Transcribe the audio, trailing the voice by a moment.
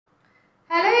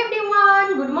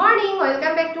Morning,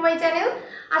 welcome back to my channel.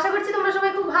 আশা করছি তোমরা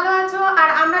সবাই খুব ভালো আছো। আর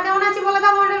আমরা কেমন আছি বলে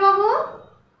দাও মন্ডল বাবু।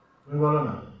 বলো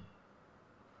না।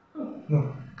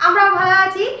 আমরাও ভালো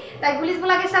আছি। তাই পুলিশ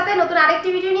ব্লগের সাথে নতুন আরেকটি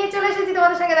ভিডিও নিয়ে চলে এসেছি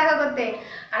তোমাদের সঙ্গে দেখা করতে।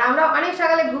 আর আমরা অনেক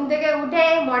সকালে ঘুম থেকে উঠে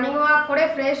মর্নিং ওয়াক করে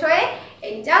ফ্রেশ হয়ে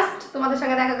এই জাস্ট তোমাদের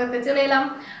সঙ্গে দেখা করতে চলে এলাম।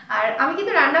 আর আমি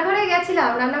কিন্তু রান্নাঘরে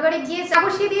গেছিলাম, রান্নাঘরে গিয়ে চা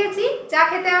বসিয়ে দিয়েছি, চা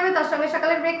খেতে হবে, তার সঙ্গে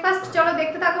সকালের ব্রেকফাস্ট। চলো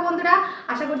দেখতে থাকো বন্ধুরা,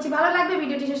 আশা করছি ভালো লাগবে।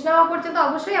 ভিডিওটি শেষ না হওয়া পর্যন্ত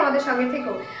অবশ্যই আমাদের সঙ্গে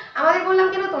থেকো। আমাদের বললাম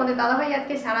কেন, তোমাদের দাদাভাই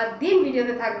আজকে সারাদিন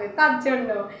ভিডিওতে থাকবে, তার জন্য।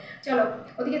 চলো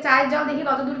ওদিকে চায়ের জল দেখি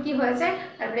কতদূর কি হয়েছে,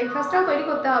 আর ব্রেকফাস্টটাও তৈরি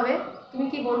করতে হবে। তুমি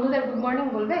কি বন্ধুদের গুড মর্নিং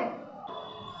বলবে?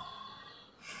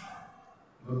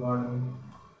 Good morning.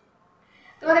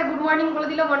 তোমাদের গুড মর্নিং বলে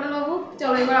দিল মন্ডল বাবু।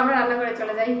 চলো এবার আমরা রান্নাঘরে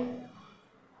চলে যাই।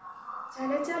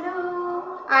 চলো চলো।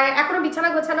 আর এখনো বিছানা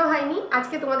গোছানো হয়নি।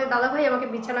 আজকে তোমাদের দাদা ভাই আমাকে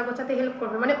বিছানা গোছাতে হেল্প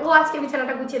করবে, মানে ও আজকে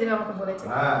বিছানাটা গুছিয়ে দেবে আমাকে বলেছে।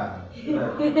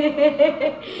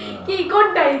 কি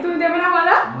কোনটাই তুমি দেবে না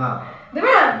বলো?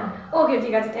 দেবে না? ওকে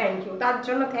ঠিক আছে, থ্যাংক ইউ। তার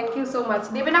জন্য থ্যাংক ইউ সো মাচ।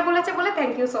 দেবে না বলেছে বলে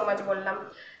থ্যাংক ইউ সো মাচ বললাম।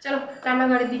 চলো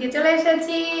রান্নাঘরের দিকে চলে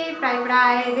এসেছি।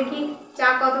 প্রায় দেখি চা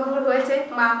কত দূর হয়েছে,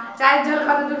 মা চায়ের জল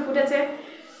কত দূর ফুটেছে।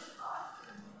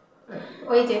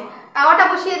 ওই যে তাওয়াটা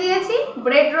বসিয়ে দিয়েছি,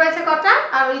 ব্রেড রয়েছে কটা,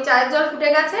 আর ওই চায়ের জল ফুটে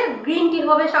গেছে। গ্রিন টি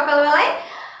হবে সকালবেলায়।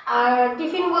 আর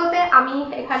টিফিন বলতে আমি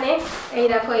এখানে এই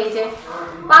দেখো এই যে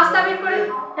পাস্তা বের করে,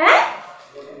 হ্যাঁ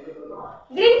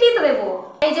গ্রিন টি তো দেবো।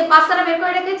 এই যে পাস্তাটা বের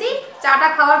করে রেখেছি, চাটা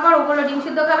খাওয়ার পর ওগুলো ডিম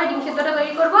সিদ্ধ খাবে, ডিম সিদ্ধটা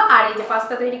তৈরি করবো। আর এই যে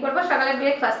পাস্তা তৈরি করবো সকালে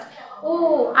ব্রেকফাস্ট। ও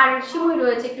আর সিমুই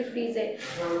রয়েছে একটু ফ্রিজে,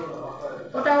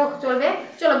 ওটাও চলবে।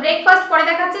 চলো ব্রেকফাস্ট পরে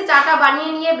দেখাচ্ছি। চাটা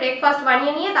বানিয়ে নিয়ে, ব্রেকফাস্ট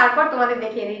বানিয়ে নিয়ে তারপর তোমাদের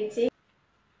দেখিয়ে দিচ্ছি।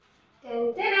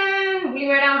 বুড়ি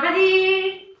ম্যাডাম হাজির।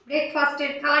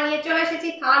 ব্রেকফাস্টের থালা নিয়ে চলে এসেছি,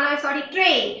 থালা নয় সরি ট্রে।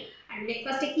 আর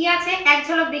ব্রেকফাস্টে কি আছে এক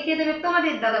ঝলক দেখিয়ে দেবে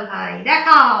তোমাদের দাদা ভাই।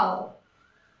 দেখাও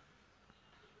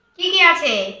কি কি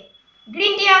আছে।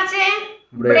 গ্রিন টি আছে,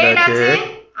 ব্রেড আছে,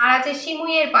 আর আছে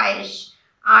সিমুইয়ের পায়েস।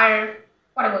 আর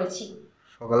পরে বলছি।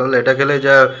 সকালবেলা এটা খেলে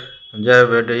যা যা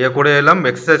ইয়ে করে এলাম,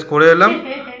 এক্সারসাইজ করে এলাম,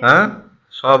 হ্যাঁ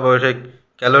সব সেই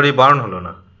ক্যালোরি বার্ন হলো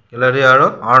না, ক্যালোরি আরো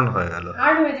আর্ন হয়ে গেল।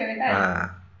 আর্ন হয়ে যাবে তাই। হ্যাঁ।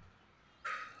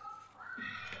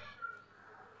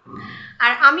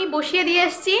 আর আমি বসিয়ে দিয়ে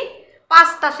এসেছি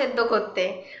পাস্তা সেদ্ধ করতে।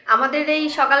 আমাদের এই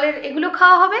সকালের এগুলো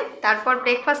খাওয়া হবে, তারপর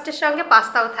ব্রেকফাস্টের সঙ্গে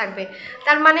পাস্তাও থাকবে।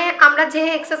 তার মানে আমরা যে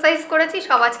এক্সারসাইজ করেছি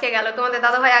সব আজকে গেল। তোমাদের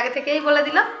দাদাভাই আগে থেকেই বলে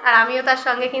দিল, আর আমিও তার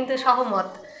সঙ্গে কিন্তু সহমত।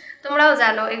 তোমরাও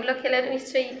জানো এগুলো খেলে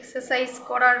নিশ্চয়ই এক্সারসাইজ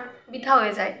করার বৃথা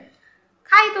হয়ে যায়।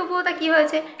 খাই তবুও তা কী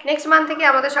হয়েছে। নেক্সট মান্থ থেকে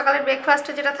আমাদের সকালের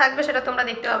ব্রেকফাস্টে যেটা থাকবে সেটা তোমরা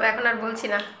দেখতে পাবে, এখন আর বলছি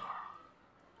না।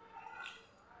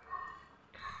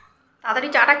 তাড়াতাড়ি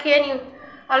চাটা খেয়ে নিও,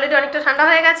 অলরেডি অনেকটা ঠান্ডা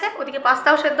হয়ে গেছে। ওদিকে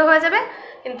পাস্তাও সেদ্ধ হয়ে যাবে,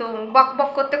 কিন্তু বক বক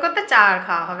করতে করতে চা আর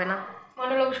খাওয়া হবে না।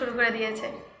 মনোলোক শুরু করে দিয়েছে।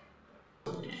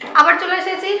 আবার চলে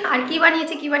এসেছি। আর কি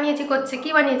বানিয়েছি করছে। কি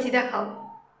বানিয়েছি দেখাও।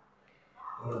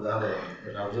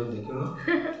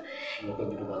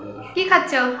 কি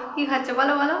খাচ্ছ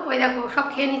বলো বলো। ওই দেখো সব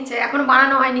খেয়ে নিচ্ছে, এখনো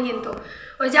বানানো হয়নি কিন্তু।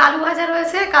 ওই যে আলু ভাজা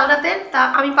রয়েছে কাল রাতের, তা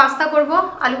আমি পাস্তা করব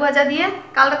আলু ভাজা দিয়ে।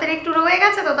 কাল রাতের একটু রয়ে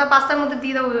গেছে তো, তার পাস্তার মধ্যে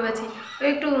দিয়ে দেবো ভেবেছি। ওই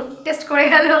একটু টেস্ট করে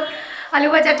গেল আলু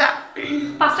ভাজাটা।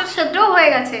 পাস্তাটা সেদ্ধও হয়ে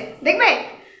গেছে, দেখবে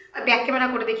ব্যাক ক্যামেরা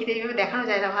করে দেখিয়ে দিয়ে, এইভাবে দেখানো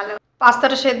যায় না ভালো।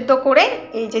 পাস্তাটা সেদ্ধ করে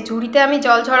এই যে ঝুড়িতে আমি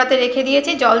জল ঝরাতে রেখে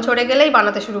দিয়েছি, জল ঝরে গেলেই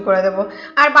বানাতে শুরু করে দেবো।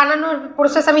 আর বানানোর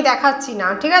প্রসেস আমি দেখাচ্ছি না,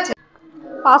 ঠিক আছে।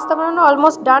 পাস্তা বানানো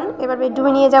অলমোস্ট ডান। এবার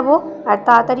বেডরুমে নিয়ে যাব, আর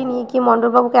তাড়াতাড়ি নিয়ে গিয়ে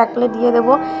মন্ডলবাবুকে এক প্লেট দিয়ে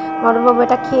দেবো। মন্ডলবাবু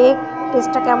এটা খেয়ে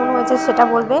টেস্টটা কেমন হয়েছে সেটা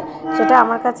বলবে, সেটা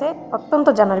আমার কাছে অত্যন্ত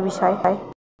জানার বিষয়।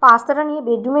 পাস্তাটা নিয়ে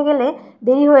বেডরুমে গেলে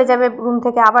দেরি হয়ে যাবে রুম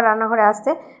থেকে আবার রান্নাঘরে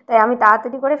আসতে। তাই আমি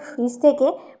তাড়াতাড়ি করে ফ্রিজ থেকে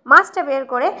মাছটা বের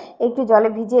করে একটু জলে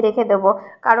ভিজিয়ে রেখে দেবো।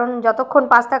 কারণ যতক্ষণ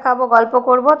পাস্তা খাবো গল্প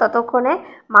করব, ততক্ষণে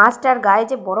মাছটার গায়ে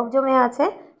যে বরফ জমে আছে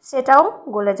সেটাও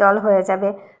গলে জল হয়ে যাবে।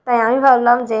 তাই আমি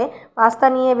ভাবলাম যে পাস্তা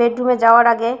নিয়ে বেডরুমে যাওয়ার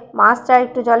আগে মাছটা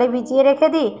একটু জলে ভিজিয়ে রেখে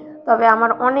দিই, তবে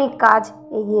আমার অনেক কাজ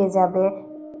এগিয়ে যাবে।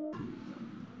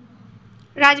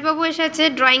 রাজবাবু এসেছে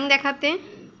ড্রয়িং দেখাতে।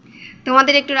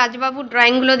 তোমাদের একটু রাজবাবুর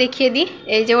ড্রয়িংগুলো দেখিয়ে দিই।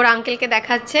 এই যে ওর আঙ্কেলকে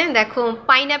দেখাচ্ছে, দেখো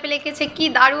পাইনঅ্যাপেল এঁকেছে, কি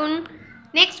দারুণ।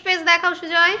 নেক্সট পেজ দেখাও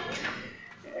সুজয়।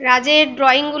 রাজের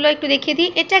ড্রয়িংগুলো একটু দেখিয়ে দিই।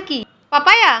 এটা কি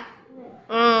পাপায়া?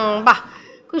 বাহ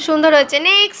খুব সুন্দর হয়েছে।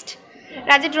 নেক্সট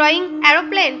রাজের ড্রয়িং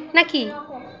অ্যারোপ্লেন নাকি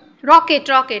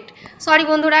রকেট, সরি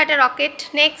বন্ধুরা এটা রকেট।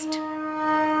 নেক্সট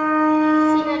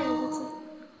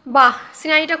বাহ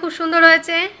সিনারিটা খুব সুন্দর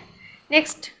হয়েছে।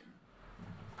 নেক্সট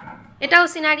এটাও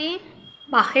সিনারি,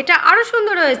 বাহ এটা আরো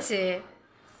সুন্দর হয়েছে।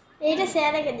 এইটা স্যার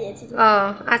রেখে দিয়েছি। ও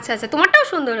আচ্ছা তোমারটাও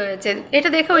সুন্দর হয়েছে। এটা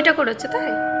দেখে ওইটা করেছে তাই।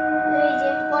 এই যে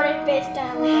পরের পেজটা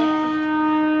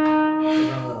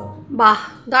বাহ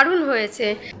দারুণ হয়েছে,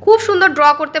 খুব সুন্দর ড্র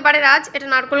করতে পারে রাজ। এটা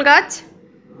নারকেল গাছ।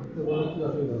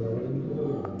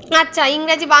 আচ্ছা,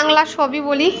 ইংরাজি বাংলা সবই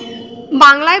বলি,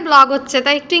 বাংলায় ব্লগ হচ্ছে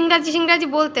তাই একটু ইংরাজি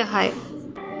বলতে হয়।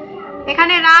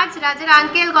 এখানে রাজের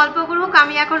আঙ্কেল গল্প করুক,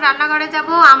 আমি এখন রান্নাঘরে যাব।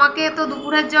 আমাকে তো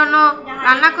দুপুরের জন্য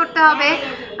রান্না করতে হবে,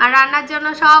 আর রান্নার জন্য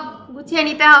সব গুছিয়ে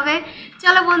নিতে হবে।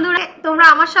 চলো বন্ধুরা, তোমরা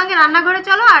আমার সঙ্গে রান্নাঘরে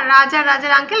চলো, আর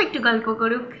রাজের আঙ্কেল একটু গল্প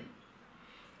করুক।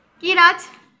 কি রাজ,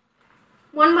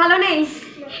 মন ভালো নেই?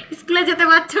 স্কুলে যেতে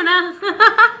পারছো না?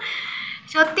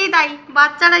 সত্যি তাই,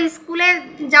 বাচ্চারা স্কুলে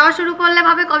যাওয়া শুরু করলে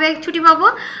ভাবে কবে ছুটি পাবো,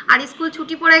 আর স্কুল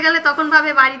ছুটি পড়ে গেলে তখন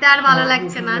ভাবে বাড়িতে আর ভালো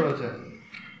লাগছে না।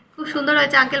 খুব সুন্দর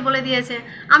হয়েছে, আঙ্কেল বলে দিয়েছে,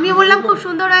 আমিও বললাম খুব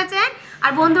সুন্দর হয়েছে।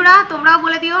 আর বন্ধুরা তোমরাও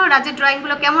বলে দিও রাজের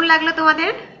ড্রয়িংগুলো কেমন লাগলো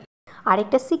তোমাদের।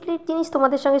 আরেকটা সিক্রেট জিনিস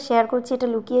তোমাদের সঙ্গে শেয়ার করছি, এটা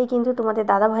লুকিয়েই কিন্তু তোমাদের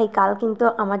দাদাভাই কাল কিন্তু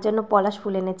আমার জন্য পলাশ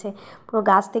ফুল এনেছে, পুরো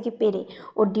গাছ থেকে পেরে।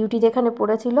 ওর ডিউটি যেখানে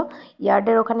পড়েছিল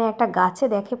ইয়ার্ডের ওখানে একটা গাছে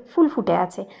দেখে ফুল ফুটে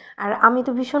আছে, আর আমি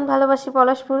তো ভীষণ ভালোবাসি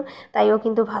পলাশ ফুল, তাই ও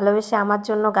কিন্তু ভালোবেসে আমার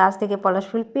জন্য গাছ থেকে পলাশ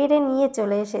ফুল পেরে নিয়ে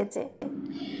চলে এসেছে।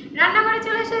 রান্নাঘরে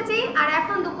চলে এসেছি, আর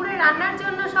এখন দুপুরে রান্নার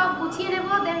জন্য সব গুছিয়ে নেব,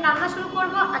 দেন রান্না শুরু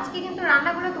করব। আজকে কিন্তু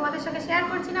রান্নাগুলো তোমাদের সঙ্গে শেয়ার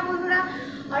করছি না বন্ধুরা,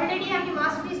 অলরেডি আমি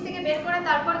মাছ ফ্রিজ থেকে বের করে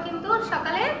তারপর কিন্তু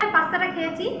সকালে পাস্তাটা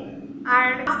খেয়েছি। আর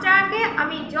মাছটাকে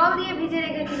আমি জল দিয়ে ভিজে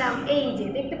রেখেছিলাম, এই যে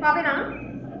দেখতে পাবে না।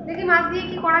 দেখি মাছ দিয়ে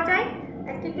কি করা যায়,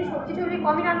 একটু সবজি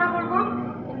কমই রান্না করব,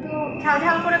 একটু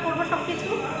ঝাল করে করবো সব কিছু।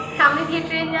 সামনে দিয়ে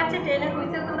ট্রেন যাচ্ছে, ট্রেনের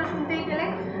হুইসেল তোমরা শুনতেই পেলে,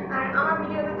 আর আমার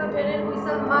ভিডিওতে তো ট্রেনের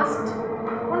হুইসেল মাস্ট,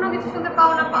 অন্য কিছু শুনতে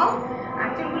পাও না পাও। আর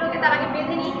চুলগুলোকে তার আগে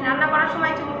বেঁধে নিই, রান্না করার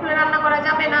সময় চুল খুলে রান্না করা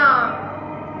যাবে না,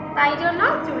 তাই জন্য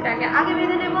চুলটাকে আগে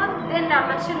বেঁধে নেব, দেন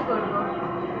রান্না শুরু করবো।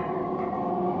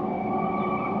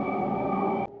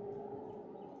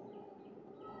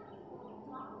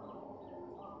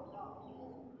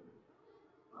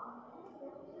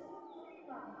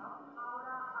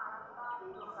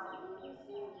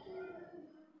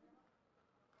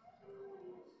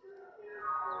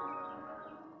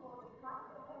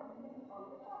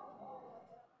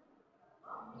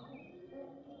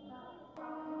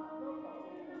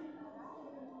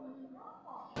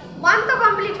 ওয়ান তো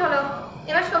কমপ্লিট হলো,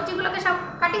 এবার সবজিগুলোকে সব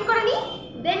কাটিং করে নিই,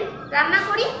 দেন রান্না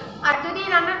করি। আর যদি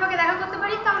রান্নার পাকে দেখা করতে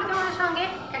পারি তাহলে তোমাদের সঙ্গে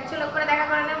এক ঝলক করে দেখা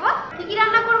করে নেব। কী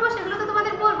রান্না করবো সেগুলো তো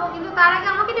তোমাদের বলবো, কিন্তু তার আগে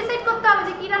আমাকে ডিসাইড করতে হবে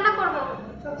যে কী রান্না করব।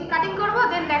 সবজি কাটিং করব,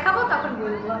 দেন দেখাবো, তখন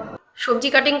বলবো। সবজি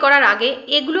কাটিং করার আগে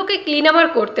এগুলোকে ক্লিন আমার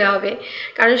করতে হবে,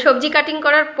 কারণ সবজি কাটিং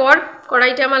করার পর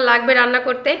কড়াইটা আমার লাগবে রান্না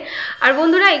করতে। আর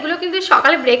বন্ধুরা এগুলো কিন্তু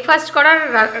সকালে ব্রেকফাস্ট করার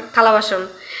থালা বাসন,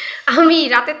 আমি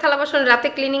রাতের থালা বাসন রাতে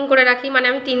ক্লিনিং করে রাখি, মানে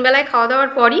আমি 3 বেলায় খাওয়া দাওয়ার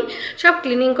পরই সব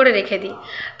ক্লিনিং করে রেখে দিই।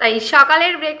 তাই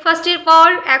সকালের ব্রেকফাস্টের পর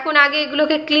এখন আগে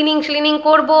এগুলোকে ক্লিনিং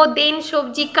করব, দেন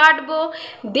সবজি কাটবো,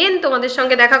 দেন তোমাদের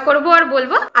সঙ্গে দেখা করব আর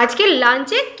বলবো আজকে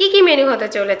লাঞ্চে কি মেনু হতে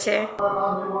চলেছে।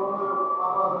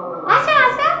 আচ্ছা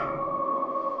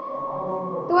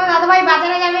তোমার দাদাভাই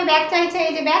বাজারে যাবে, ব্যাগ চাইছে,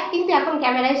 এই যে ব্যাগ, কিন্তু এখন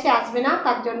ক্যামেরায় সে আসবে না,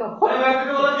 তার জন্য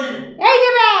এই যে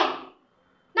ব্যাগ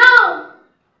নাও,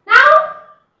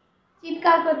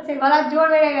 চিৎকার করছে, গলার জোর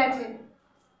বেড়ে গেছে।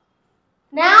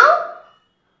 নাও,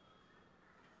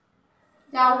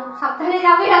 যাও, সাবধানে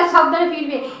যাবে আর সাবধানে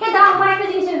ফিরবে। দাও আমার একটা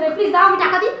জিনিস প্লিজ দাও, আমি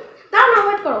টাকা দিই, দাও না,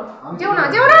 ওয়েট করো, যেও না।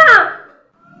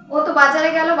 ও তো বাজারে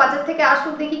গেল, বাজার থেকে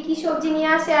আসুক, দেখি কি সবজি নিয়ে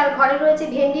আসে। আর ঘরে রয়েছে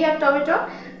ভেন্ডি আর টমেটো,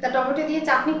 তা টমেটো দিয়ে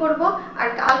চাটনি করব। আর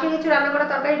কালকে কিছু রান্না করা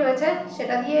তরকারি রয়েছে,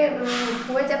 সেটা দিয়ে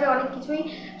হয়ে যাবে অনেক কিছুই।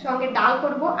 সঙ্গে ডাল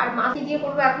করব, আর মাছ দিয়ে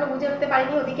করবো এখনো বুঝে উঠতে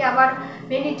পারিনি। ওদিকে আবার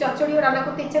ভেন্ডির চচ্চড়িও রান্না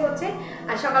করতে ইচ্ছে করছে।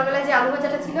 আর সকালবেলায় যে আলু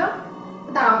ভাজাটা ছিল,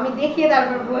 দাঁড়াও আমি দেখিয়ে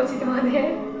তারপর বলছি তোমাদের।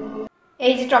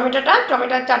 এই যে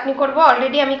টমেটোর চাটনি করব,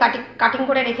 অলরেডি আমি কাটিং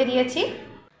করে রেখে দিয়েছি।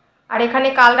 আর এখানে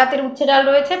কাল রাতের উচ্ছে ডাল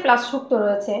রয়েছে, প্লাস শুক্তো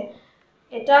রয়েছে।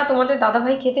 এটা তোমাদের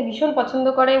দাদাভাই খেতে ভীষণ পছন্দ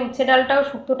করে, উচ্ছে ডালটাও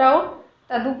শুক্তোটাও।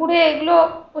 তা দুপুরে এগুলো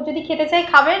ও যদি খেতে চায়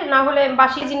খাবে, না হলে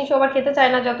বাসি জিনিসও আবার খেতে চায়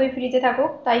না যতই ফ্রিজে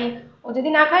থাকুক, তাই ও যদি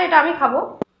না খায় এটা আমি খাবো।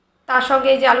 তার সঙ্গে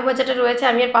এই যে আলু ভাজাটা রয়েছে,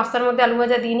 আমি আর পাস্তার মধ্যে আলু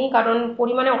ভাজা দিইনি, কারণ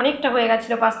পরিমাণে অনেকটা হয়ে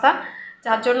গেছিলো পাস্তা,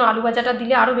 যার জন্য আলু ভাজাটা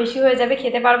দিলে আরও বেশি হয়ে যাবে,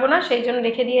 খেতে পারবো না, সেই জন্য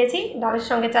রেখে দিয়েছি। ডালের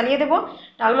সঙ্গে চালিয়ে দেবো।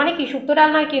 ডাল মানে কি শুক্তো ডাল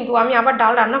নয়, কিন্তু আমি আবার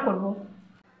ডাল রান্না করব।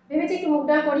 ভেবেছি একটু মুগ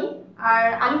ডাল করি, আর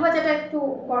আলু ভাজাটা একটু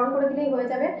গরম করে দিলেই হয়ে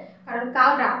যাবে, কারণ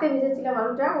কাল রাতে ভেজেছিলাম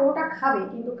আলুটা, ওটা খাবে,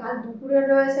 কিন্তু কাল দুপুরে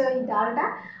রয়েছে ওই ডালটা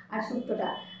আর শুক্তোটা,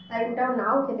 তাই ওটাও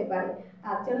নাও খেতে পারে।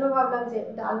 তার জন্য ভাবলাম যে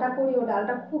ডালটা করি, ও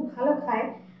ডালটা খুব ভালো খায়,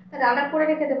 তা ডালটা করে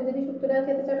রেখে দেবো, যদি শুক্তো ডাল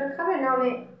খেতে চায় ওটা খাবে, নাহলে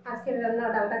আজকের রান্না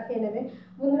ডালটা খেয়ে নেবে।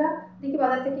 বন্ধুরা দেখি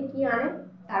বাজার থেকে কী আনে,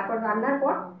 তারপর রান্নার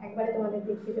পর একবারে তোমাদের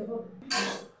দেখিয়ে দেবো।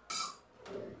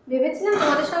 ভেবেছিলাম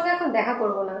তোমাদের সঙ্গে এখন দেখা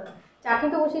করবো না, চাটনি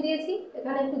তো বসিয়ে দিয়েছি,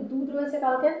 এখানে একটু দুধ রয়েছে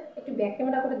কালকে, একটু ব্যাক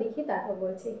ক্যামেরা করে দেখি তারপর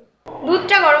বলছি।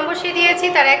 দুধটা গরম বসিয়ে দিয়েছি,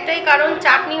 তার একটাই কারণ,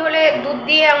 চাটনি হলে দুধ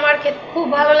দিয়ে আমার খেতে খুব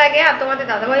ভালো লাগে, আর তোমাদের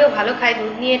দাদাভাইও ভালো খায়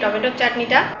দুধ নিয়ে টমেটোর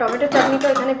চাটনিটা। টমেটোর চাটনিটা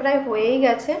এখানে প্রায় হয়েই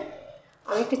গেছে,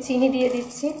 আমি একটু চিনি দিয়ে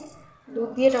দিচ্ছি, দুধ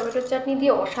দিয়ে টমেটোর চাটনি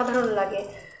দিয়ে অসাধারণ লাগে।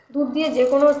 দুধ দিয়ে যে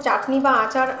কোনো চাটনি বা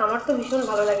আচার আমার তো ভীষণ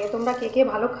ভালো লাগে। তোমরা কে কে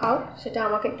ভালো খাও সেটা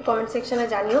আমাকে একটু কমেন্ট সেকশানে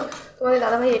জানিও। তোমাদের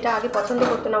দাদাভাই এটা আগে পছন্দ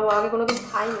করতো না, ও আগে কোনো দিন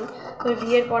খায়নি, তো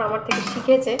বিয়ের পর আমার থেকে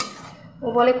শিখেছে। ও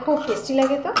বলে খুব টেস্টি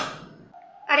লাগে। তো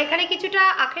আর এখানে কিছুটা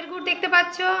আখের গুড় দেখতে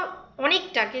পাচ্ছ,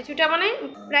 অনেকটা কিছুটা মানে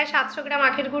প্রায় 700 গ্রাম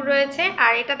আখের গুড় রয়েছে।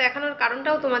 আর এটা দেখানোর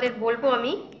কারণটাও তোমাদের বলবো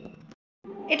আমি।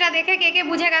 এটা দেখে কে কে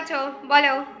বুঝে গেছো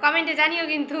বলো, কমেন্টে জানিও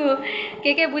কিন্তু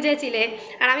কে কে বুঝেছিলে।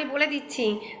 আর আমি বলে দিচ্ছি,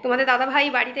 তোমাদের দাদাভাই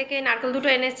বাড়ি থেকে নারকেল দুটো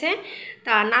এনেছে,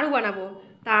 তা নাড়ু বানাবো।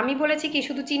 তা আমি বলেছি কি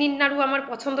শুধু চিনির নাড়ু আমার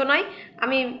পছন্দ নয়,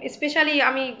 আমি স্পেশালি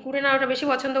আমি গুড়ের নাড়ুটা বেশি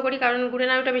পছন্দ করি, কারণ গুড়ের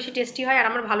নাড়ুটা বেশি টেস্টি হয় আর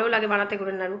আমার ভালোও লাগে বানাতে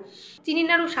গুড়ের নাড়ু। চিনির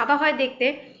নাড়ু সাদা হয় দেখতে,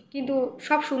 কিন্তু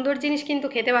সব সুন্দর জিনিস কিন্তু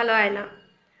খেতে ভালো হয় না।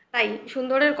 তাই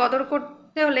সুন্দরের কদর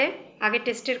করতে হলে আগে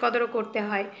টেস্টের কদরও করতে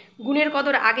হয়, গুণের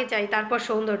কদর আগে চাই, তারপর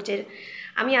সৌন্দর্যের।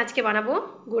 আমি আজকে বানাবো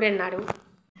গুড়ের নাড়ু।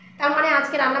 তার মানে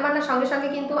আজকে রান্নাবান্নার সঙ্গে সঙ্গে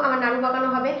কিন্তু আমার নাড়ু বানানো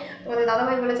হবে। তোমাদের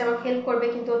দাদাভাই বলেছে আমাকে হেল্প করবে,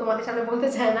 কিন্তু তোমাদের সামনে বলতে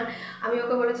চায় না। আমি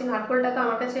ওকে বলেছি নারকোলটা তো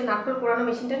আমার কাছে নারকোল পোড়ানো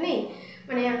মেশিনটা নেই,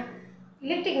 মানে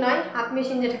ইলেকট্রিক নয়, হাত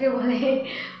মেশিন যেটাকে বলে,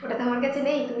 ওটা তো আমার কাছে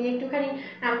নেই। তুমি একটুখানি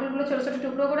নারকোলগুলো ছোটো ছোটো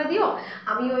টুকরো করে দিও,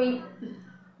 আমি ওই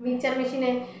মিক্সচার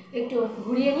মেশিনে একটু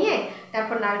ঘুরিয়ে নিয়ে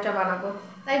তারপর নাড়ুটা বানাবো।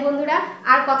 তাই বন্ধুরা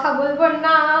আর কথা বলবো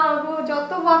না,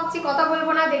 যত ভাবছি কথা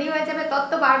বলবো না দেরি হয়ে যাবে,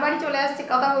 তত বারবারই চলে আসছি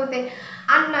কথা বলতে।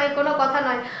 আর নয়, কোনো কথা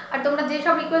নয়। আর তোমরা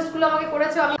যেসব রিকোয়েস্টগুলো আমাকে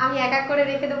করেছো আমি এক এক করে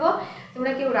রেখে দেবো,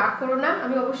 তোমরা কেউ রাগ করো না,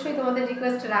 আমি অবশ্যই তোমাদের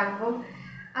রিকোয়েস্ট রাখবো।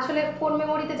 আসলে ফোন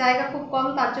মেমোরিতে জায়গা খুব কম,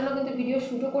 তার জন্য কিন্তু ভিডিও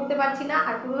শ্যুটও করতে পারছি না,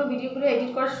 আর পুরোনো ভিডিওগুলো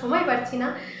এডিট করার সময় পাচ্ছি না।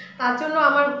 তার জন্য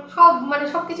আমার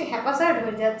সব কিছু হ্যাপাসার্ড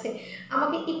হয়ে যাচ্ছে।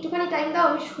 আমাকে একটুখানি টাইম দাও,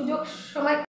 আমি সুযোগ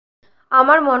সময়।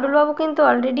 আমার মণ্ডলবাবু কিন্তু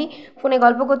অলরেডি ফোনে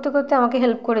গল্প করতে করতে আমাকে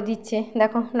হেল্প করে দিচ্ছে।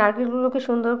 দেখো নারকেলগুলোকে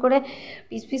সুন্দর করে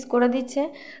পিস পিস করে দিচ্ছে,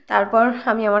 তারপর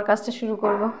আমি আমার কাজটা শুরু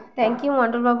করব। Thank you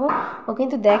মণ্ডলবাবু। ও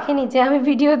কিন্তু দেখেনি যে আমি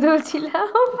ভিডিও তুলছিলাম।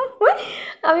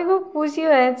 আমি খুব খুশি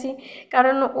হয়েছি,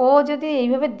 কারণ ও যদি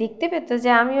এইভাবে দেখতে পেত যে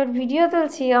আমি ওর ভিডিও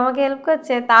তুলছি, আমাকে হেল্প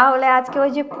করছে, তাহলে আজকে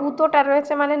ওই যে পুতোটা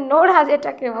রয়েছে, মানে নোড়া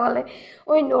যেটাকে বলে,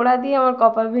 ওই নোড়া দিয়ে আমার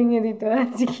কপাল ভেঙে দিত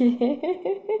আজকে।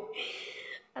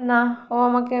 না, ও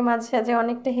আমাকে মাঝে সাঝে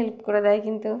অনেকটা হেল্প করে দেয়,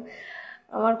 কিন্তু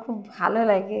আমার খুব ভালো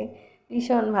লাগে,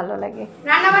 ভীষণ ভালো লাগে।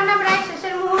 রান্নাবান্না প্রায়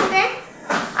শেষের মুহূর্তে,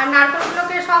 আর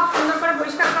নারকেলগুলোকে সব সুন্দর করে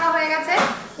পরিষ্কার করা হয়ে গেছে,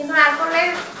 কিন্তু নারকেলের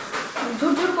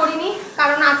ঝুরঝুর করিনি,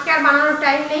 কারণ আজকে আর বানানোর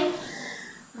টাইম নেই।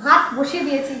 ভাত বসিয়ে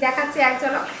দিয়েছি, দেখাচ্ছি এক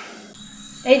ঝলক।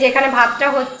 এই যে এখানে ভাতটা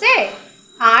হচ্ছে,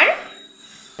 আর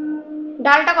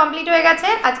ডালটা কমপ্লিট হয়ে গেছে।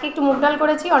 আজকে একটু মুগ ডাল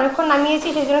করেছি, অনেকক্ষণ নামিয়েছি,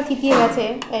 সেই জন্য থিতিয়ে গেছে।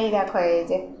 এই দেখো, এই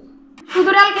যে শুধু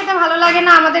ডাল খেতে ভালো লাগে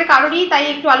না আমাদের কারোরই, তাই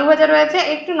একটু আলু ভাজা রয়েছে,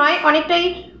 একটু নয় অনেকটাই,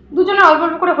 দুজনে অল্প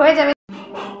অল্প করে হয়ে যাবে।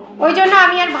 ওই জন্য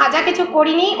আমি আর ভাজা কিছু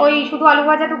করিনি, ওই শুধু আলু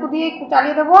ভাজাটুকু দিয়ে একটু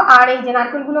চালিয়ে দেবো। আর এই যে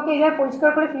নারকেলগুলোকে এইভাবে পরিষ্কার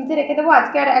করে ফ্রিজে রেখে দেবো।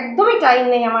 আজকে আর একদমই টাইম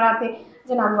নেই আমার হাতে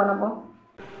যে নাড়ু বানাবো।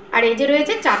 আর এই যে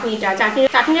রয়েছে চাটনিটা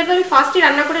তো আমি ফার্স্টই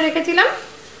রান্না করে রেখেছিলাম,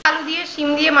 আলু দিয়ে শিম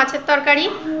দিয়ে মাছের তরকারি।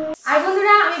 আর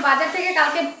বন্ধুরা আমি বাজার থেকে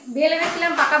কালকে বেল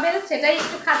এনেছিলাম, পাকা বেল, সেটাই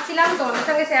একটু খাচ্ছিলাম, তোমাদের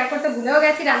সঙ্গে শেয়ার করতে ভুলেও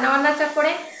গেছি রান্নাবান্নার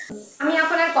চক্করে। আমি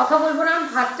এখন আর কথা বলবো না,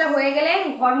 ভাতটা হয়ে গেলে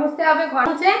ঘর মুছতে হবে, ঘর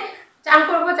মুছে চান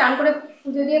করবো, চান করে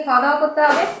পুজো দিয়ে খাওয়া দাওয়া করতে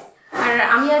হবে। আর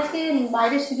আমি আজকে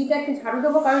বাইরের সিঁড়িটা একটু ঝাড়ু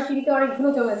দেবো, কারণ সিঁড়িতে অনেক ধুলো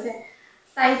জমেছে।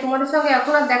 তাই তোমাদের সঙ্গে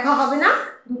এখন আর দেখা হবে না,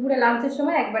 দুপুরে লাঞ্চের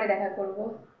সময় একবারে দেখা করব।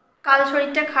 কাল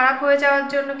শরীরটা খারাপ হয়ে যাওয়ার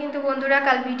জন্য কিন্তু বন্ধুরা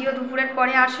কাল ভিডিও দুপুরের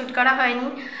পরে আর শ্যুট করা হয়নি।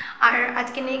 আর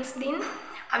আজকে নেক্সট দিন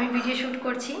আমি ভিডিও শ্যুট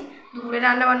করছি। দুপুরে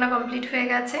রান্নাবান্না কমপ্লিট হয়ে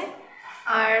গেছে।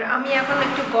 আর আমি এখন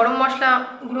একটু গরম মশলা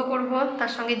গুঁড়ো করব,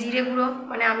 তার সঙ্গে জিরে গুঁড়ো,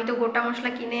 মানে আমি তো গোটা মশলা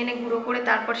কিনে এনে গুঁড়ো করে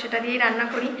তারপর সেটা দিয়েই রান্না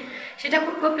করি, সেটা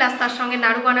করবো। প্লাস তার সঙ্গে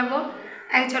নাড়ু বানাবো,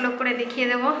 এক ঝলক করে দেখিয়ে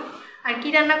দেবো। আর কি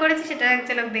রান্না করেছি সেটা এক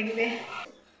ঝলক দেখবে।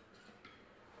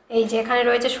 এই যে এখানে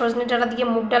রয়েছে সজনে ডাঁটা দিয়ে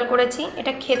মুগ ডাল করেছি,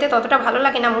 এটা খেতে ততটা ভালো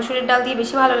লাগে না, মুসুরির ডাল দিয়ে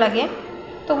বেশি ভালো লাগে,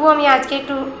 তবুও আমি আজকে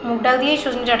একটু মুগ ডাল দিয়েই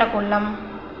সজনে ডাঁটা করলাম।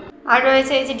 আর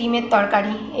রয়েছে এই যে ডিমের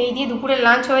তরকারি, এই দিয়ে দুপুরের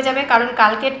লাঞ্চ হয়ে যাবে, কারণ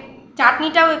কালকের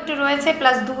চাটনিটাও একটু রয়েছে,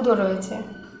 প্লাস দুধও রয়েছে।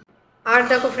 আর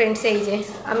দেখো ফ্রেন্ডস, এই যে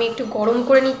আমি একটু গরম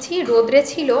করে নিচ্ছি, রোদ্রে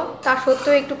ছিল তা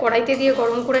সত্ত্বেও একটু কড়াইতে দিয়ে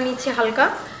গরম করে নিচ্ছি হালকা,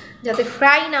 যাতে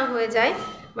ফ্রাই না হয়ে যায়,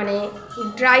 মানে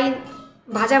ড্রাই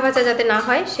ভাজা ভাজা যাতে না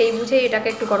হয়, সেই বুঝে এটাকে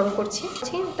একটু গরম করছি।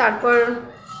 তারপর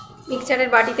মিক্সচারের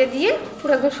বাটিতে দিয়ে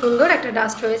পুরো একদম সুন্দর একটা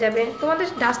ডাস্ট হয়ে যাবে, তোমাদের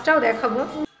ডাস্টটাও দেখাবো।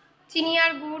 চিনি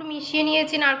আর গুড় মিশিয়ে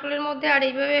নিয়েছি নারকেলের মধ্যে, আর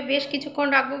এইভাবে বেশ কিছুক্ষণ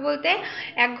রাখবো, বলতে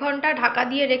 1 ঘন্টা ঢাকা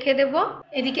দিয়ে রেখে দেব।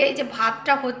 এদিকে এই যে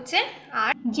ভাতটা হচ্ছে,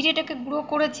 আর জিরেটাকে গুঁড়ো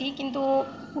করেছি কিন্তু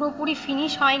পুরোপুরি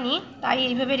ফিনিশ হয়নি, তাই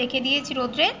এইভাবে রেখে দিয়েছি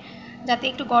রোদ্রে, যাতে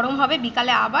একটু গরম হবে,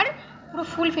 বিকালে আবার পুরো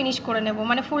ফুল ফিনিশ করে নেব,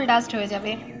 মানে ফুল ডাস্ট হয়ে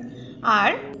যাবে।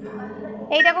 আর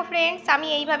এই দেখো ফ্রেন্ডস, আমি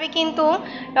এইভাবে কিন্তু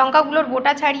লঙ্কাগুলোর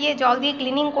বোটা ছাড়িয়ে জল দিয়ে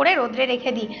ক্লিনিং করে রোদ্রে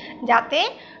রেখে দিই, যাতে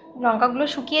লঙ্কাগুলো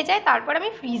শুকিয়ে যায়, তারপর আমি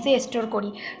ফ্রিজে স্টোর করি।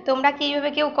 তোমরা কি এইভাবে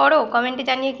কেউ করো কমেন্টে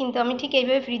জানিয়ে, কিন্তু আমি ঠিক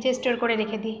এইভাবে ফ্রিজে স্টোর করে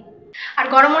রেখে দিই। আর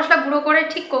গরম মশলা গুঁড়ো করে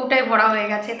ঠিক কৌটায় ভরা হয়ে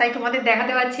গেছে, তাই তোমাদের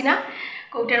দেখাতে পারছি না,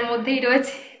 কৌটার মধ্যেই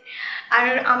রয়েছে। আর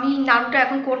আমি নাড়ুটা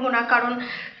এখন করব না, কারণ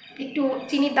একটু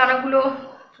চিনির দানাগুলো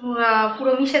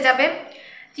পুরো মিশে যাবে,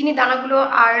 চিনির দানাগুলো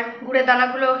আর গুড়ের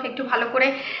দানাগুলো একটু ভালো করে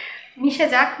মিশে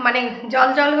যাক, মানে জল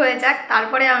জল হয়ে যাক,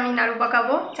 তারপরে আমি নাড়ু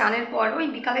পাকাবো চানের পর, ওই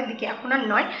বিকালের দিকে, এখন আর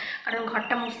নয়, কারণ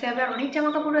ঘরটা মুছতে হবে আর অনেক জামা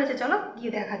কাপড় রয়েছে। চলো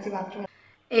গিয়ে দেখাচ্ছি বাথরুমে।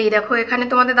 এই দেখো, এখানে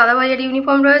তোমাদের দাদাভাইয়ের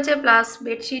ইউনিফর্ম রয়েছে, প্লাস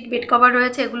বেডশিট, বেড কভার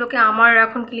রয়েছে, এগুলোকে আমার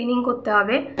এখন ক্লিনিং করতে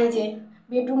হবে। এই যে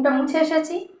বেডরুমটা মুছে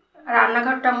এসেছি,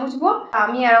 রান্নাঘরটা মুছবো।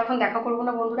 আমি আর এখন দেখা করবো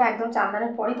না বন্ধুরা, একদম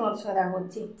চান্দানের পরেই তোমাদের সঙ্গে দেখা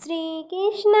করছি।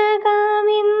 শ্রীকৃষ্ণ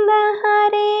গোবিন্দ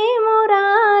হরে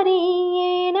মুরারি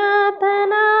নাথ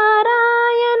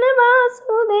নারায়ণ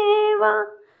বাসুদেবা।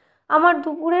 আমার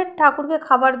দুপুরের ঠাকুরকে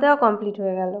খাবার দেওয়া কমপ্লিট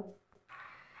হয়ে গেল।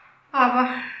 আবার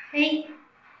এই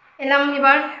এলাম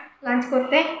এবার লাঞ্চ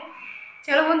করতে।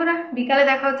 চলো বন্ধুরা, বিকালে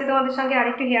দেখা হচ্ছে তোমাদের সঙ্গে।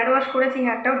 আরেকটু হেয়ার ওয়াশ করেছি,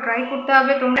 হেয়ারটাও ড্রাই করতে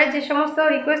হবে। তোমরা যে সমস্ত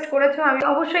রিকোয়েস্ট করেছো আমি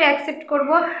অবশ্যই অ্যাকসেপ্ট করব,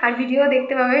 আর ভিডিও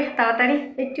দেখতে পাবে তাড়াতাড়ি,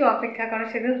 একটু অপেক্ষা করো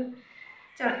সেদিন।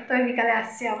 চলো তবে বিকালে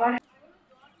আসছি আবার।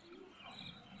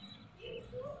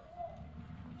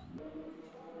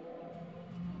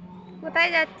 কোথায়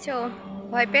যাচ্ছ?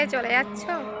 ভয় পেয়ে চলে যাচ্ছ?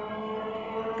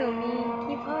 তুমি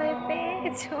কি ভয়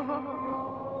পেয়েছো?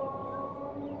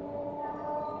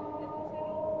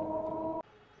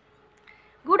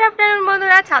 গুড আফটারনুন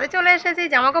বন্ধুরা, ছাদে চলে এসেছি,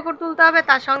 জামা কাপড় তুলতে হবে,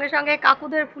 তার সঙ্গে সঙ্গে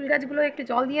কাকুদের ফুল গাছগুলো একটু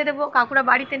জল দিয়ে দেবো। কাকুরা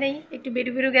বাড়িতে নেই, একটু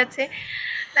বেরু বেরু গেছে,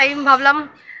 তাই ভাবলাম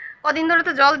কদিন ধরে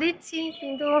তো জল দিচ্ছি,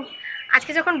 কিন্তু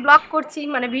আজকে যখন ব্লগ করছি,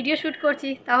 মানে ভিডিও শ্যুট করছি,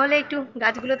 তাহলে একটু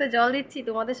গাছগুলোতে জল দিচ্ছি।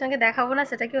 তোমাদের সঙ্গে দেখাবো না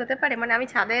সেটা কি হতে পারে? মানে আমি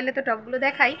ছাদে এলে তো টবগুলো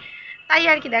দেখাই, তাই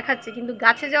আর কি দেখাচ্ছি, কিন্তু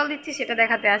গাছে জল দিচ্ছি সেটা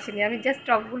দেখাতে আসিনি। আমি জাস্ট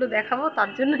টবগুলো দেখাবো, তার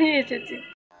জন্যই এসেছি।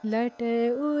 लट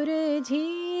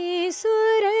उर्झी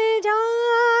सुर जा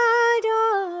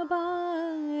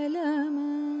बालम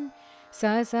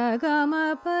सा सा ग म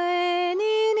प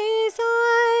नि नि सा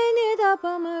नि द प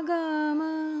म ग म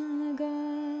ग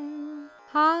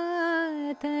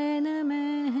हाथन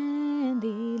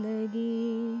मेहंदी लगी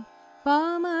प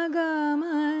म ग म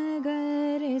ग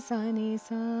रे सा नि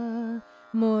सा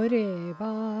मोरे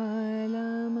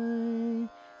बालम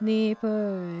नि प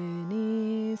नि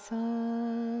सा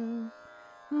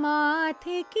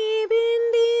माथे की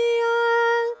बिंदिया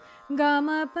गम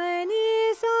पनी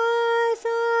सा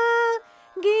सा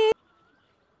गे।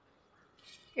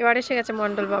 এবার এসে গেছে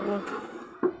মন্ডল বাবু।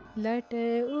 लट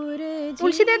उरे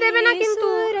তুলসী দিয়ে দেবে না কিন্তু,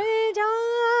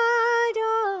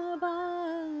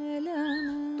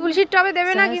 তুলসীর টবে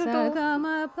দেবে না কিন্তু। गम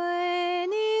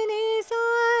पनी नि सा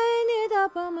नि द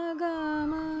प म ग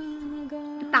म ग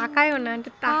তাকায়ও না,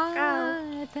 একটু তাকাও।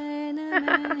 हाथन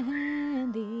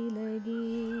मेहंदी लगी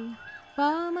प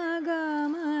म ग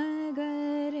म ग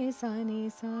रे सा नि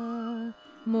सा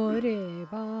मोरे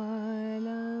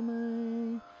बालम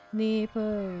नि प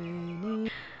नि।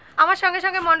 আমার সঙ্গে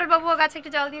সঙ্গে মন্ডল বাবুও গাছে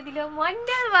একটু জল দিয়ে দিল।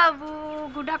 মন্ডল বাবু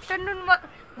গুড আফটারনুন,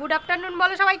 গুড আফটারনুন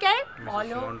বলো সবাইকে।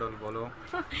 বলো মন্ডল বলো।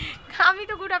 আমি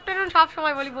তো গুড আফটারনুন সব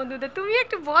সময় বলি বন্ধুদের, তুমি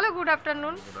একটু বলো গুড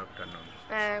আফটারনুন। Good afternoon.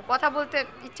 কথা বলতে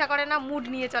ইচ্ছা করে না, মুড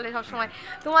নিয়ে চলে সব সময়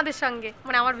তোমাদের সঙ্গে,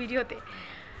 মানে আমার ভিডিওতে।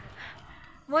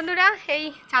 বন্ধুরা এই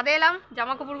ছাদে এলাম,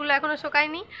 জামা কাপড়গুলো এখনও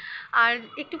শোকায়নি, আর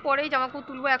একটু পরেই জামা কাপড়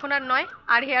তুলবো, এখন আর নয়।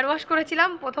 আর হেয়ার ওয়াশ করেছিলাম,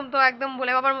 প্রথম তো একদম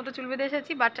বলে বাবার মতো চুল বেঁধে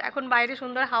এসেছি, বাট এখন বাইরে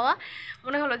সুন্দর হাওয়া,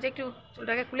 মনে হলো যে একটু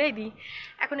চুলটাকে খুলেই দিই।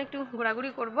 এখন একটু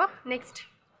ঘোরাঘুরি করব, নেক্সট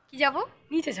কি যাব,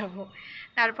 নিচে যাব,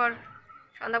 তারপর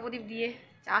সন্ধ্যা প্রদীপ দিয়ে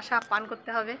চা পান করতে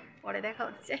হবে, পরে দেখা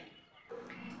হচ্ছে।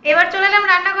 এবার চলে এলাম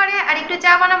রান্নাঘরে, আর একটু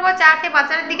চা বানাবো। চা খেয়ে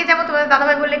বাজারের দিকে যাবো, তোমাদের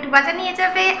দাদাভাই বললে একটু বাজার নিয়ে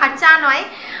যাবে। আর চা নয়,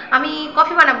 আমি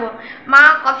কফি বানাবো। মা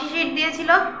কফি শিট দিয়েছিল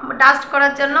ডাস্ট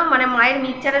করার জন্য, মানে মায়ের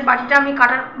মিক্সচারের বাটিটা আমি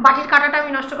বাটির কাঁটাটা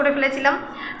আমি নষ্ট করে ফেলেছিলাম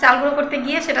চাল গুঁড়ো করতে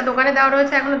গিয়ে, সেটা দোকানে দেওয়া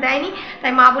রয়েছে, এখনও দেয়নি।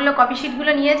 তাই মা বললো কফি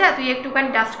শিটগুলো নিয়ে যা, তুই একটুখানি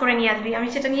ডাস্ট করে নিয়ে আসবি। আমি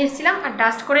সেটা নিয়ে এসেছিলাম আর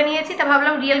ডাস্ট করে নিয়েছি। তা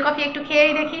ভাবলাম রিয়েল কফি একটু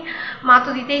খেয়েই দেখি। মা তো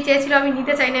দিতেই চেয়েছিল, আমি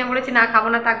নিতে চাই না, বলেছি না খাবো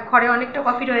না, তা ঘরে অনেকটা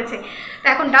কফি রয়েছে। তা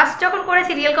এখন ডাস্ট যখন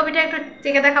করেছি, রিয়েল কফিটা একটু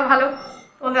চেখে দেখা ভালো।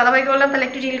 তোমার দাদাভাইকে বললাম তাহলে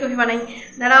একটু রিয়েল কফি বানাই।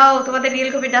 দাঁড়াও, তোমাদের রিয়েল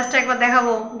কফির ডাস্টটা একবার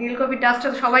দেখাবো। রিয়েল কফির ডাস্টটা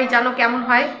তো সবাই জানো কেমন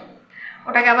হয়,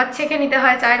 ওটাকে আবার ছেঁকে নিতে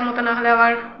হয় চায়ের মতো, না হলে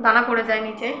আবার দানা পড়ে যায়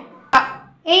নিচে।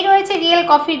 এই রয়েছে রিয়েল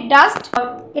কফির ডাস্ট,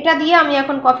 এটা দিয়ে আমি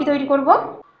এখন কফি তৈরি করব।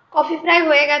 কফি প্রায়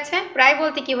হয়ে গেছে, প্রায়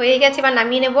বলতে কি হয়ে গেছে, এবার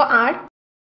নামিয়ে নেব। আর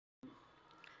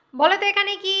বলো তো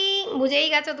এখানে কি, বুঝেই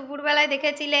গেছো, দুপুরবেলায়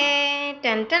দেখেছিলে,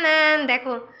 টান টানান,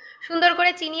 দেখো সুন্দর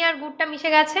করে চিনি আর গুড়টা মিশে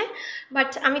গেছে। বাট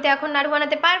আমি তো এখন নাড়ু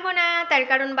বানাতে পারবো না, তার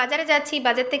কারণ বাজারে যাচ্ছি,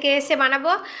 বাজার থেকে এসে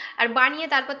বানাবো, আর বানিয়ে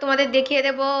তারপর তোমাদের দেখিয়ে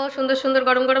দেবো সুন্দর সুন্দর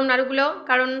গরম গরম নাড়ুগুলো।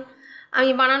 কারণ আমি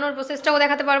বানানোর প্রসেসটাও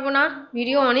দেখাতে পারবো না,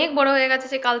 ভিডিও অনেক বড় হয়ে গেছে,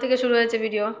 সে কাল থেকে শুরু হয়েছে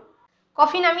ভিডিও।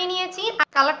 কফি নামিয়ে নিয়েছি,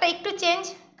 কালারটা একটু চেঞ্জ,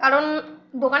 কারণ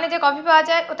দোকানে যে কফি পাওয়া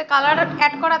যায় ওতে কালার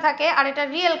অ্যাড করা থাকে, আর এটা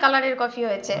রিয়েল কালারের কফি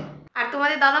হয়েছে। আর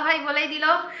তোমাদের দাদাভাই বলেই দিল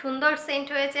সুন্দর সেন্ট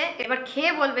হয়েছে, এবার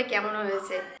খেয়ে বলবে কেমন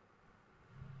হয়েছে।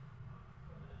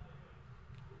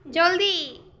 জলদি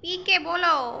পি কে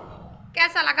বলো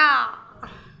কেসা লাগা,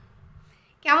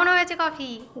 কেমন হয়েছে কফি?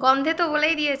 গন্ধে তো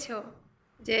বলেই দিয়েছো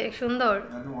যে সুন্দর।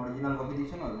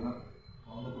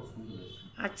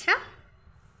 আচ্ছা,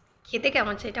 খেতে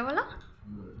কেমন সেটা বলো।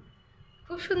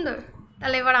 খুব সুন্দর।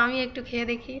 তাহলে এবার আমি একটু খেয়ে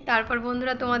দেখি, তারপর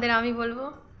বন্ধুরা তোমাদের আমি বলবো।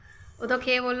 ও তো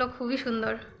খেয়ে বললো খুবই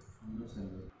সুন্দর।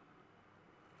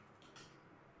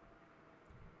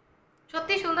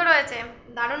 সত্যি সুন্দর হয়েছে,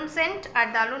 দারুণ সেন্ট আর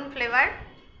দারুণ ফ্লেভার।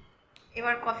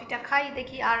 এবার কফিটা খাই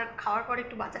দেখি, আর খাওয়ার পর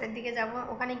একটু বাজারের দিকে যাব,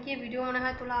 ওখানে গিয়ে ভিডিও মনে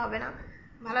হয় তোলা হবে না,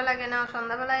 ভালো লাগে না,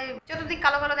 সন্ধ্যাবেলায় চতুর্দিক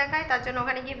কালো কালো দেখায়, তার জন্য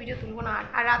ওখানে গিয়ে ভিডিও তুলবো না।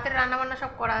 আর রাতের রান্নাবান্না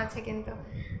সব করা আছে কিন্তু,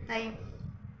 তাই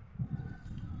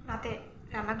রাতে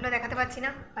রান্নাগুলো দেখাতে পারছি না,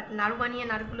 বাট নাড়ু বানিয়ে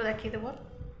নাড়ুগুলো দেখিয়ে দেবো।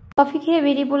 কফি খেয়ে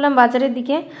বেরিয়ে পড়লাম বাজারের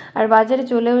দিকে, আর বাজারে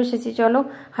চলেও এসেছি। চলো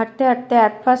হাঁটতে হাঁটতে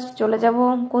অ্যাট ফার্স্ট চলে যাব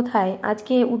কোথায়,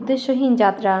 আজকে উদ্দেশ্যহীন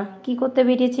যাত্রা। কি করতে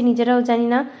বেরিয়েছি নিজেরাও জানি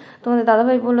না। তোমাদের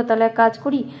দাদাভাই বললো তাহলে এক কাজ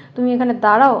করি, তুমি এখানে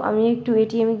দাঁড়াও, আমি একটু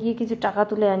এটিএমে গিয়ে কিছু টাকা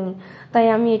তুলে আনি। তাই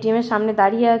আমি এটিএমের সামনে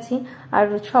দাঁড়িয়ে আছি, আর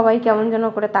সবাই কেমন যেন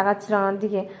করে তাকাচ্ছিল আমার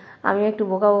দিকে। আমি একটু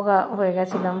বোকা বোকা হয়ে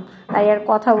গেছিলাম, তাই আর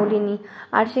কথা বলিনি।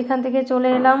 আর সেখান থেকে চলে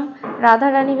এলাম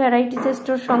রাধারানী ভ্যারাইটিস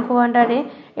স্টোর শঙ্খ ভাণ্ডারে।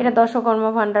 এটা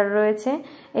দশকর্মা ভাণ্ডার রয়েছে,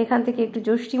 এখান থেকে একটু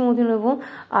যষ্টি মধু নেব।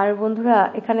 আর বন্ধুরা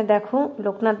এখানে দেখো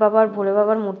লোকনাথ বাবার ভোলে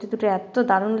বাবার মূর্তি দুটো এত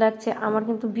দারুণ লাগছে, আমার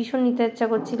কিন্তু ভীষণ নিতে ইচ্ছা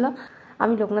করছিল।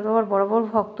 আমি লোকনাথ বাবার বড় বড়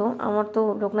ভক্ত, আমার তো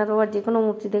লোকনাথ বাবার যে কোনো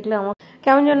মূর্তি দেখলে আমার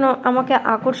কেমন যেন আমাকে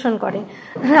আকর্ষণ করে।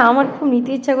 হ্যাঁ, আমার খুব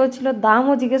নিতে ইচ্ছা করছিল,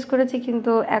 দামও জিজ্ঞেস করেছি,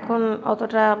 কিন্তু এখন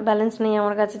অতটা ব্যালেন্স নেই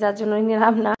আমার কাছে, যার জন্য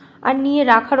নিলাম না। আর নিয়ে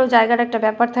রাখারও জায়গার একটা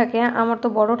ব্যাপার থাকে, আমার তো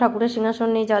বড় ঠাকুরের সিংহাসন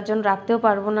নেই, যার জন্য রাখতেও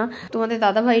পারবো না। তোমাদের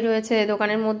দাদাভাই রয়েছে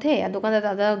দোকানের মধ্যে, আর দোকানের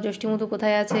দাদা যষ্টি মধু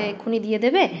কোথায় আছে এক্ষুনি দিয়ে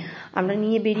দেবে, আমরা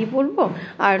নিয়ে বেরিয়ে পড়বো।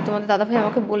 আর তোমাদের দাদাভাই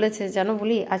আমাকে বলেছে যেন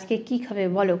বলি আজকে কি খাবে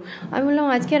বলো। আমি বললাম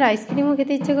আজকে আর আইসক্রিমও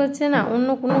খেতে ইচ্ছে করছে না, অন্য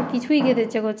কোনো কিছুই খেতে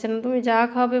ইচ্ছে করছে না, তুমি যা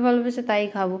খাওয়াবে ভালোবেসে তাই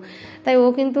খাবো। তাই ও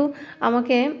কিন্তু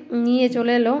আমাকে নিয়ে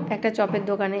চলে এলো একটা চপের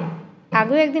দোকানে।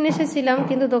 আগেও একদিন এসেছিলাম,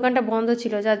 কিন্তু দোকানটা বন্ধ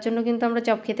ছিল, যার জন্য কিন্তু আমরা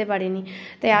চপ খেতে পারিনি।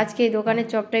 তাই আজকে এই দোকানের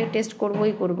চপটাই টেস্ট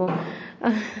করবই করব।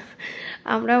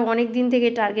 আমরা অনেক দিন থেকে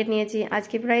টার্গেট নিয়েছি,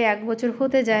 আজকে প্রায় 1 বছর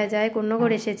হতে যায়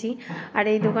কোন্নগর এসেছি, আর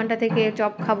এই দোকানটা থেকে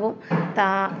চপ খাবো। তা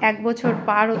 1 বছর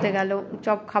পার হতে গেল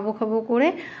চপ খাবো করে,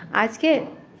 আজকে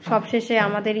সবশেষে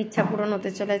আমাদের ইচ্ছা পূরণ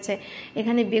হতে চলেছে।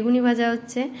 এখানে বেগুনি ভাজা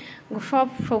হচ্ছে,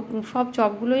 সব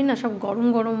চপগুলোই না সব গরম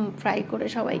গরম ফ্রাই করে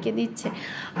সবাইকে দিচ্ছে।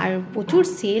 আর প্রচুর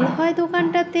সেল হয়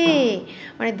দোকানটাতে,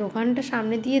 মানে দোকানটা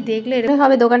সামনে দিয়ে দেখলে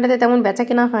হবে দোকানটাতে তেমন বেচা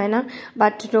কেনা হয় না,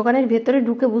 বাট দোকানের ভেতরে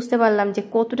ঢুকে বুঝতে পারলাম যে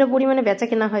কতটা পরিমাণে বেচা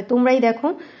কেনা হয়। তোমরাই দেখো,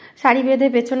 সারি বেঁধে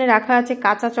পেছনে রাখা আছে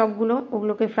কাঁচা চপগুলো,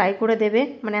 ওগুলোকে ফ্রাই করে দেবে,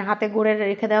 মানে হাতে গড়ে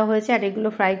রেখে দেওয়া হয়েছে, আর এগুলো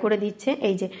ফ্রাই করে দিচ্ছে।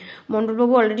 এই যে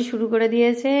মণ্ডলবাবু অলরেডি শুরু করে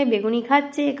দিয়েছে, বেগুনি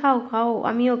খাচ্ছে, খাও খাও,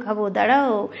 আমিও খাবো,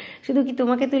 দাঁড়াও, শুধু কি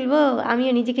তোমাকে তুলবো,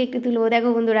 আমিও নিজেকে একটু তুলবো। দেখো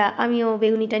বন্ধুরা, আমিও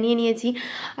বেগুনিটা নিয়ে নিয়েছি।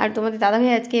 আর তোমাদের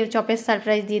দাদাভাই আজকে চপের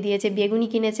সারপ্রাইজ দিয়ে দিয়েছে, বেগুনি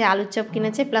কিনেছে, আলুর চপ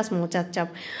কিনেছে, প্লাস মোচার চপ।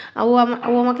 ও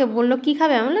আমাকে বললো কি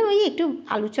খাবে, আমি বললাম ওই একটু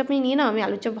আলুর চপ নিয়ে নাও, আমি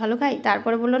আলুর চপ ভালো খাই।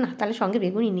 তারপরে বললো না তাহলে সঙ্গে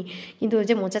বেগুনি নিই, কিন্তু ওই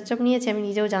যে মোচার চপ নিয়েছে আমি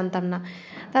নিজেও জানতাম না।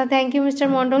 তা থ্যাংক ইউ মিস্টার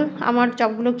মণ্ডল, আমার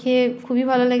চপগুলো খেয়ে খুবই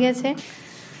ভালো লেগেছে।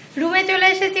 রুমে চলে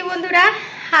এসেছি বন্ধুরা,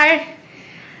 আর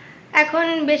এখন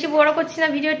বেশি বড় করছি না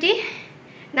ভিডিওটি,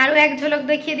 নাড়ু এক ঝলক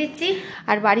দেখিয়ে দিচ্ছি।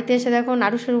 আর বাড়িতে এসে দেখো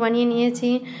নাড়ু শুরু বানিয়ে নিয়েছি।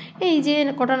 এই যে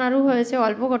কটা নাড়ু হয়েছে,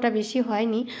 অল্প কটা, বেশি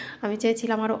হয়নি। আমি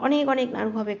চেয়েছিলাম আরও অনেক অনেক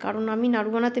নাড়ু হবে, কারণ আমি নাড়ু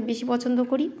বানাতে বেশি পছন্দ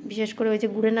করি, বিশেষ করে ওই যে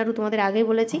গুড়ের নাড়ু তোমাদের আগেই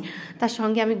বলেছি, তার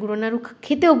সঙ্গে আমি গুড়ের নাড়ু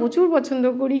খেতেও প্রচুর পছন্দ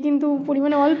করি, কিন্তু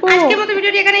পরিমাণে অল্প। আজকের মতো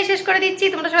ভিডিওটি এখানেই শেষ করে দিচ্ছি।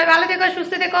 তোমরা সবাই ভালো থেকো,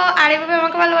 সুস্থ থেকো, আর এভাবে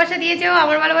আমাকে ভালোবাসা দিয়েছো,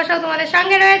 আমার ভালোবাসাও তোমাদের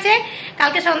সঙ্গে রয়েছে।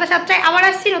 কালকে সন্ধ্যা 7টায় আবার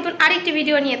আসছি নতুন আরেকটি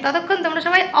ভিডিও নিয়ে, ততক্ষণ তোমরা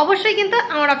সবাই অবশ্যই কিন্তু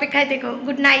আমার অপেক্ষায় থেকো।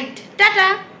 Good night, tata.